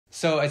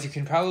So as you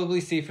can probably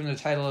see from the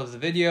title of the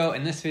video,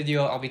 in this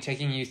video I'll be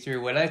taking you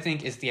through what I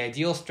think is the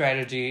ideal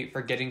strategy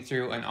for getting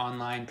through an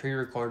online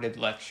pre-recorded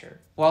lecture.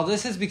 While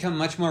this has become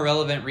much more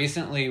relevant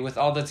recently with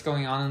all that's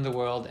going on in the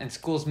world and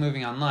schools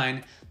moving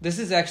online, this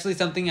is actually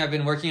something I've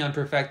been working on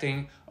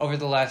perfecting over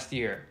the last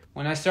year.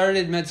 When I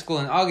started med school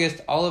in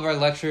August, all of our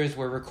lectures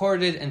were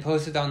recorded and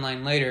posted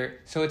online later,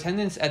 so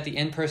attendance at the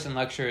in-person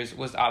lectures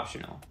was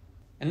optional.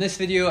 In this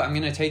video, I'm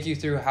going to take you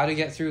through how to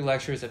get through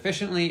lectures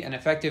efficiently and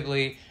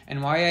effectively,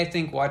 and why I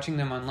think watching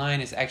them online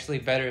is actually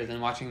better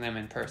than watching them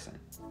in person.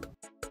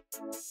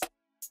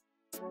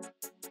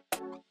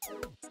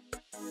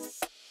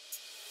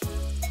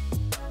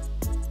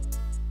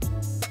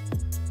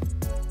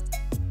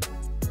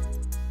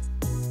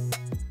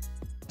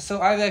 So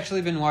I've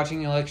actually been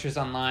watching lectures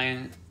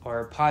online,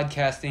 or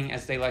podcasting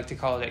as they like to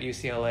call it at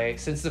UCLA,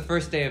 since the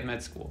first day of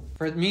med school.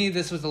 For me,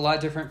 this was a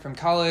lot different from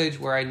college,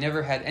 where I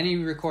never had any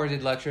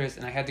recorded lectures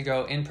and I had to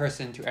go in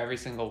person to every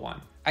single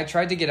one. I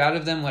tried to get out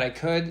of them what I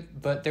could,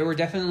 but there were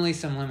definitely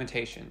some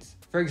limitations.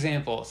 For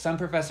example, some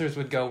professors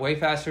would go way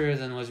faster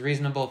than was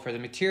reasonable for the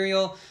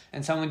material,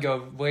 and some would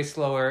go way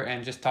slower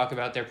and just talk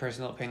about their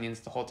personal opinions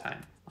the whole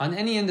time. On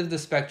any end of the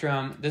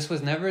spectrum, this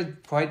was never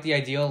quite the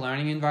ideal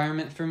learning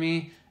environment for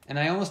me, and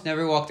I almost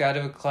never walked out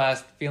of a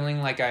class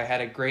feeling like I had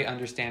a great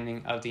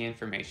understanding of the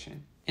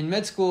information. In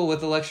med school, with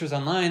the lectures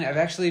online, I've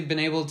actually been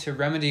able to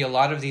remedy a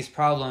lot of these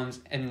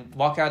problems and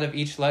walk out of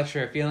each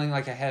lecture feeling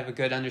like I have a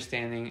good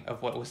understanding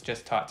of what was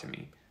just taught to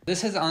me.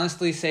 This has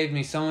honestly saved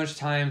me so much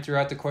time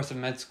throughout the course of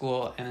med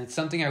school, and it's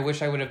something I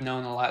wish I would have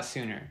known a lot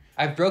sooner.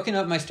 I've broken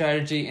up my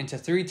strategy into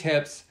 3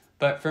 tips,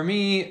 but for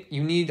me,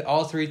 you need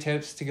all 3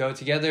 tips to go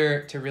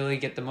together to really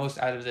get the most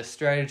out of this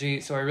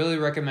strategy, so I really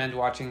recommend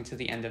watching to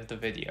the end of the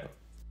video.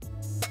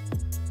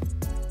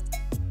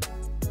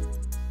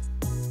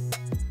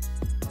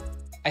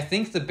 I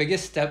think the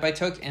biggest step I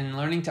took in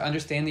learning to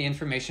understand the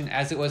information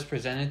as it was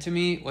presented to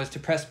me was to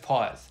press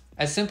pause.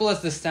 As simple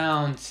as this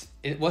sounds,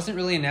 it wasn't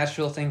really a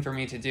natural thing for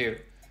me to do.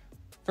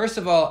 First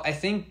of all, I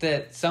think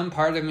that some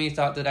part of me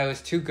thought that I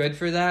was too good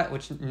for that,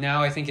 which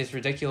now I think is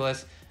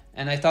ridiculous,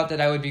 and I thought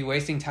that I would be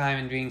wasting time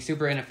and being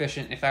super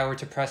inefficient if I were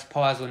to press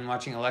pause when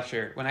watching a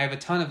lecture, when I have a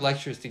ton of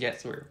lectures to get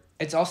through.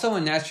 It's also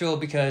unnatural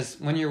because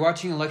when you're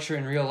watching a lecture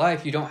in real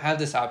life, you don't have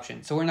this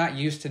option, so we're not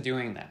used to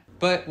doing that.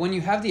 But when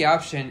you have the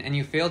option and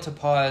you fail to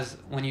pause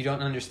when you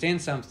don't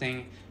understand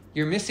something,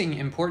 you're missing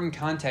important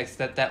context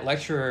that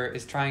lecturer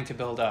is trying to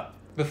build up.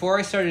 Before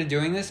I started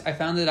doing this, I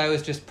found that I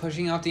was just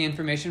pushing out the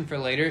information for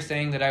later,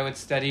 saying that I would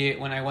study it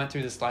when I went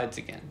through the slides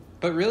again.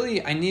 But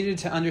really, I needed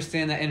to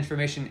understand that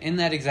information in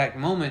that exact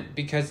moment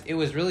because it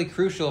was really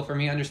crucial for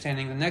me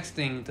understanding the next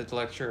thing that the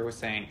lecturer was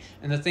saying,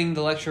 and the thing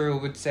the lecturer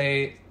would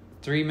say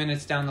 3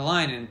 minutes down the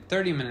line and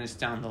 30 minutes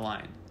down the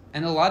line.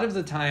 And a lot of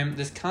the time,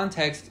 this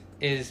context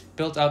is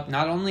built up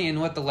not only in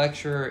what the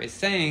lecturer is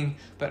saying,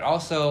 but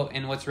also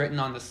in what's written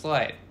on the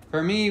slide.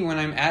 For me, when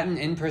I'm at an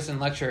in-person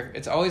lecture,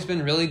 it's always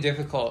been really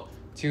difficult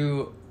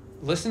to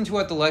listen to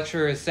what the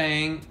lecturer is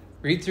saying,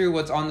 read through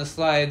what's on the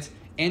slides,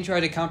 and try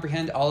to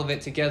comprehend all of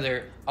it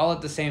together, all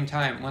at the same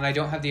time, when I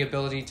don't have the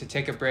ability to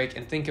take a break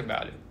and think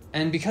about it.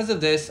 And because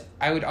of this,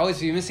 I would always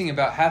be missing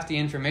about half the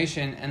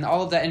information, and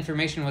all of that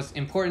information was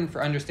important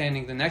for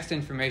understanding the next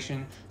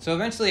information, so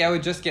eventually I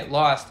would just get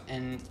lost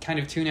and kind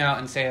of tune out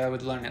and say I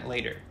would learn it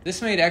later.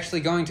 This made actually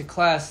going to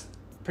class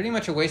pretty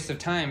much a waste of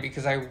time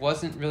because I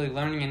wasn't really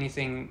learning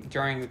anything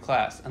during the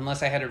class,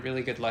 unless I had a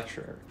really good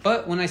lecturer.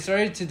 But when I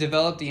started to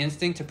develop the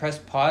instinct to press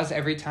pause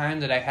every time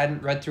that I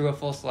hadn't read through a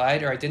full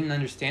slide or I didn't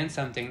understand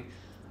something,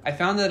 I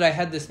found that I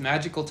had this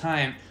magical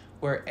time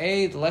where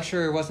A, the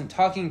lecturer wasn't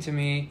talking to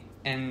me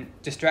and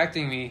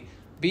distracting me,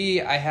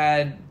 B, I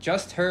had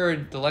just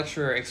heard the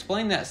lecturer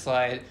explain that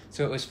slide,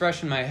 so it was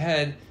fresh in my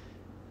head,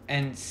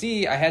 and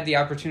C, I had the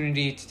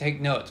opportunity to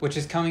take notes, which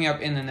is coming up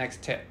in the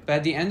next tip. But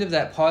at the end of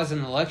that pause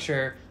in the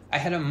lecture, I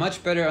had a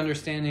much better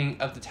understanding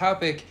of the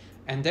topic,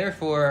 and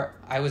therefore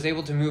I was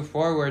able to move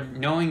forward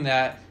knowing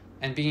that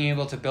and being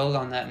able to build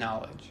on that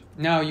knowledge.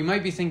 Now, you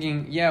might be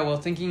thinking, yeah, well,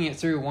 thinking it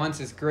through once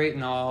is great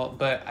and all,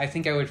 but I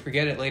think I would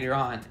forget it later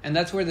on, and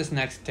that's where this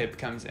next tip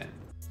comes in.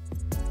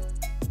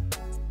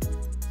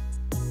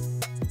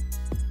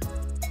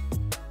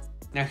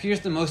 Now here's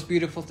the most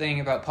beautiful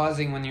thing about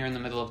pausing when you're in the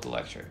middle of the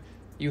lecture.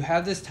 You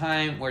have this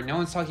time where no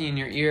one's talking in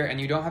your ear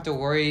and you don't have to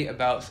worry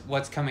about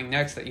what's coming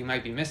next that you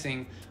might be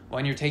missing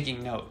when you're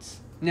taking notes.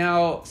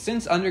 Now,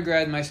 since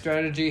undergrad, my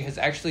strategy has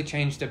actually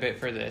changed a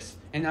bit for this.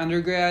 In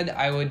undergrad,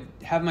 I would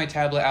have my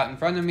tablet out in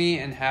front of me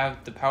and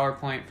have the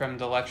PowerPoint from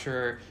the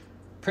lecturer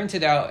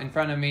printed out in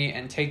front of me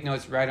and take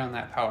notes right on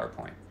that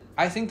PowerPoint.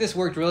 I think this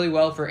worked really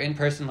well for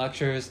in-person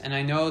lectures, and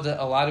I know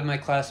that a lot of my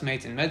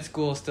classmates in med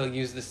school still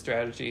use this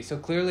strategy, so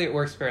clearly it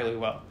works fairly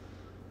well.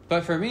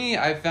 But for me,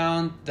 I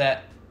found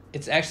that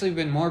it's actually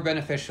been more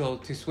beneficial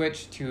to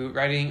switch to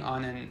writing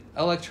on an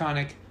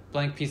electronic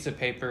blank piece of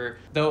paper,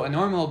 though a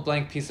normal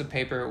blank piece of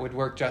paper would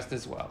work just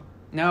as well.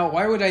 Now,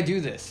 why would I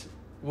do this?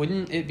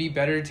 Wouldn't it be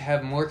better to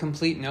have more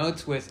complete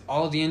notes with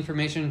all the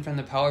information from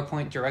the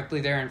PowerPoint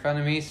directly there in front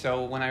of me,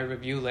 so when I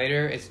review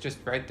later, it's just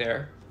right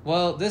there?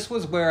 Well, this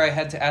was where I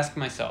had to ask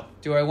myself,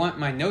 do I want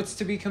my notes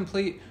to be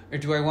complete, or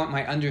do I want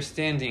my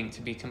understanding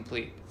to be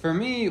complete? For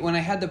me, when I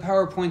had the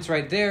PowerPoints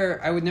right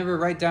there, I would never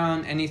write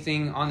down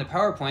anything on the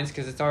PowerPoints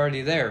because it's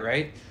already there,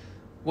 right?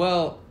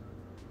 Well,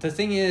 the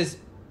thing is,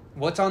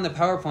 what's on the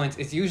PowerPoints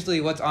is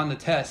usually what's on the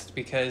test,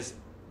 because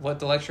what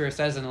the lecturer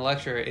says in the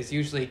lecture is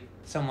usually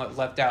somewhat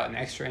left out and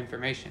extra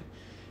information.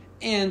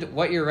 And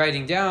what you're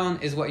writing down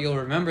is what you'll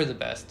remember the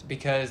best,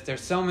 because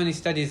there's so many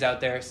studies out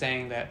there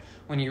saying that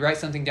when you write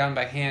something down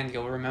by hand,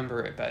 you'll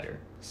remember it better.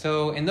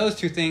 So in those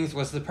two things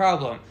was the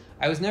problem.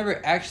 I was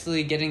never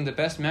actually getting the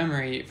best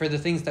memory for the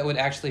things that would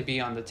actually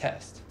be on the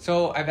test.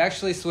 So I've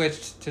actually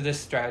switched to this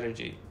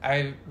strategy.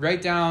 I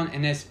write down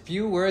in as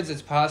few words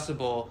as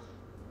possible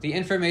the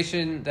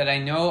information that I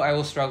know I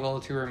will struggle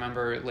to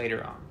remember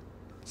later on.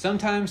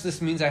 Sometimes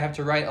this means I have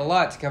to write a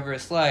lot to cover a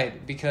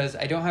slide because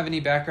I don't have any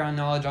background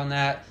knowledge on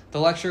that. The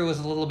lecture was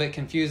a little bit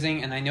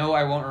confusing and I know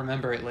I won't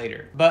remember it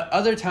later. But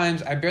other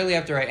times I barely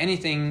have to write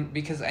anything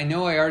because I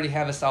know I already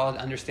have a solid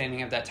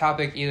understanding of that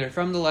topic either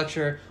from the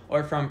lecture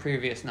or from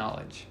previous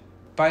knowledge.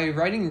 By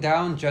writing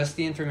down just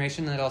the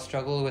information that I'll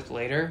struggle with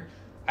later,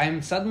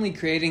 I'm suddenly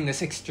creating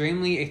this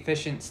extremely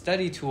efficient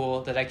study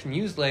tool that I can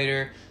use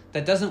later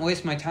that doesn't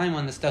waste my time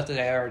on the stuff that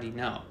I already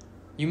know.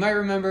 You might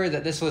remember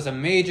that this was a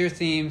major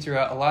theme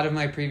throughout a lot of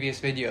my previous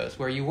videos,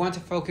 where you want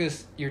to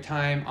focus your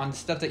time on the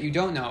stuff that you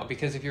don't know,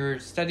 because if you're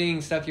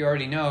studying stuff you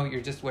already know,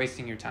 you're just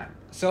wasting your time.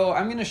 So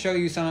I'm going to show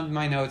you some of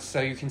my notes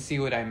so you can see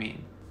what I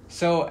mean.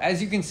 So as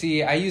you can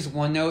see, I use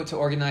OneNote to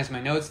organize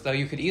my notes, though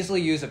you could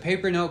easily use a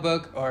paper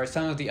notebook or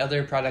some of the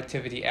other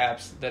productivity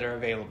apps that are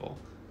available.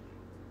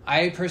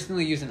 I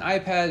personally use an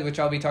iPad, which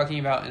I'll be talking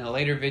about in a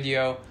later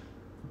video,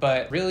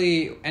 but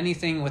really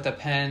anything with a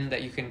pen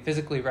that you can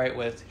physically write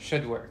with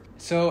should work.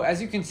 So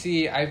as you can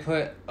see, I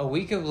put a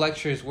week of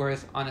lectures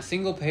worth on a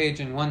single page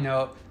in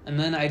OneNote, and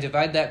then I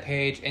divide that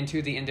page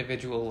into the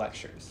individual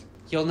lectures.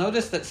 You'll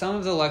notice that some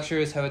of the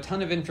lectures have a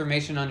ton of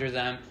information under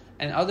them,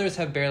 and others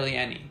have barely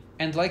any.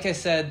 And like I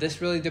said,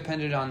 this really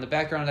depended on the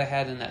background I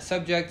had in that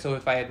subject, so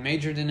if I had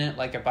majored in it,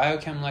 like a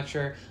biochem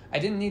lecture, I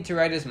didn't need to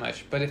write as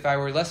much, but if I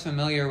were less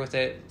familiar with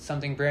it,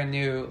 something brand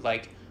new,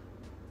 like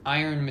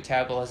iron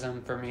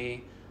metabolism for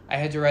me, I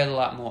had to write a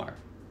lot more.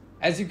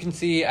 As you can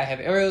see, I have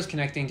arrows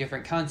connecting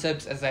different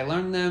concepts as I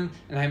learn them,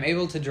 and I'm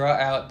able to draw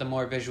out the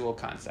more visual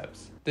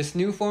concepts. This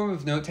new form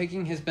of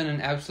note-taking has been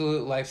an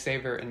absolute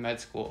lifesaver in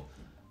med school.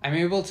 I'm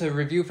able to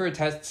review for a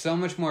test so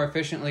much more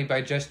efficiently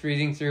by just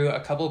reading through a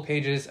couple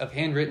pages of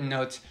handwritten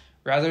notes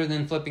rather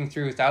than flipping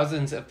through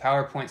thousands of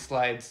PowerPoint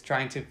slides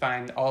trying to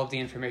find all of the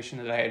information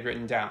that I had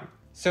written down.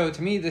 So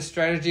to me, this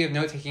strategy of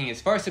note-taking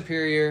is far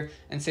superior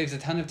and saves a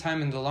ton of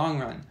time in the long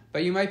run.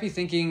 But you might be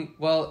thinking,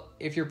 well,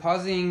 if you're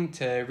pausing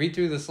to read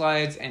through the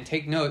slides and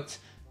take notes,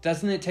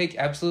 doesn't it take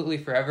absolutely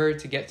forever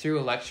to get through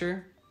a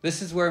lecture?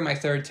 This is where my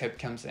third tip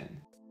comes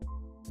in.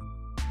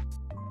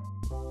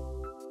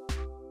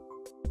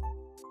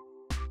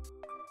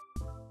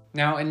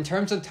 Now, in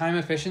terms of time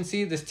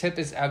efficiency, this tip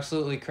is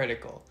absolutely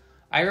critical.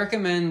 I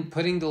recommend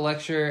putting the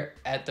lecture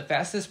at the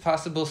fastest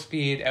possible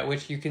speed at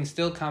which you can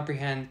still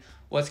comprehend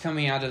what's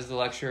coming out of the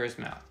lecturer's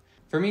mouth.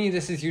 For me,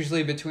 this is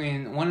usually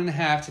between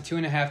 1.5 to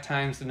 2.5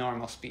 times the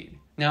normal speed.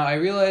 Now, I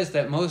realize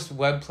that most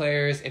web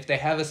players, if they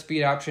have a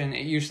speed option,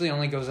 it usually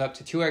only goes up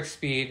to 2x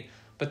speed,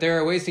 but there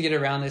are ways to get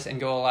around this and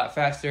go a lot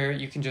faster.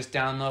 You can just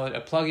download a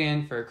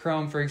plugin for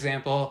Chrome, for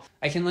example.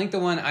 I can link the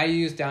one I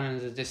use down in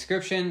the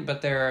description,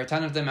 but there are a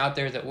ton of them out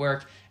there that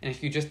work, and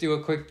if you just do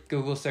a quick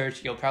Google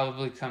search, you'll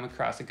probably come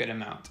across a good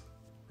amount.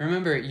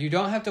 Remember, you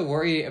don't have to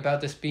worry about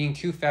this being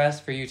too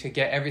fast for you to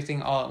get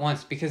everything all at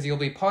once, because you'll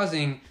be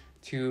pausing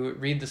to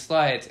read the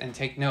slides and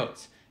take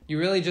notes. You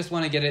really just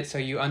want to get it so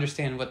you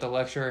understand what the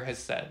lecturer has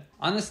said.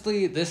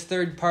 Honestly, this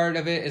third part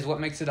of it is what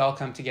makes it all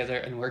come together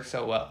and work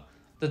so well.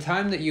 The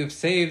time that you've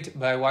saved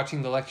by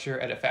watching the lecture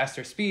at a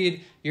faster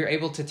speed, you're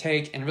able to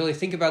take and really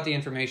think about the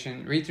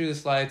information, read through the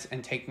slides,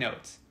 and take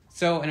notes.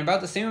 So in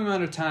about the same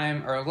amount of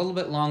time, or a little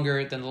bit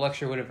longer than the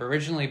lecture would have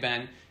originally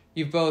been,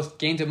 you've both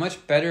gained a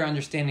much better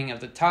understanding of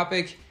the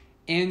topic,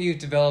 and you've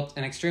developed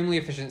an extremely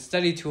efficient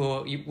study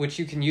tool which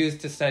you can use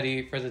to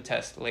study for the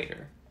test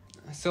later.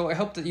 So I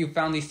hope that you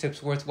found these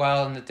tips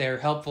worthwhile and that they're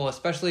helpful,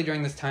 especially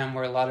during this time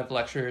where a lot of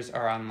lectures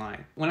are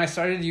online. When I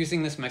started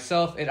using this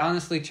myself, it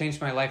honestly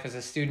changed my life as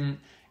a student.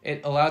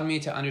 It allowed me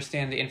to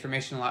understand the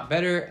information a lot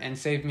better and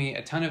saved me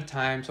a ton of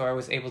time so I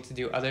was able to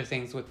do other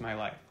things with my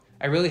life.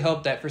 I really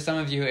hope that for some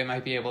of you it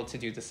might be able to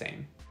do the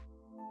same.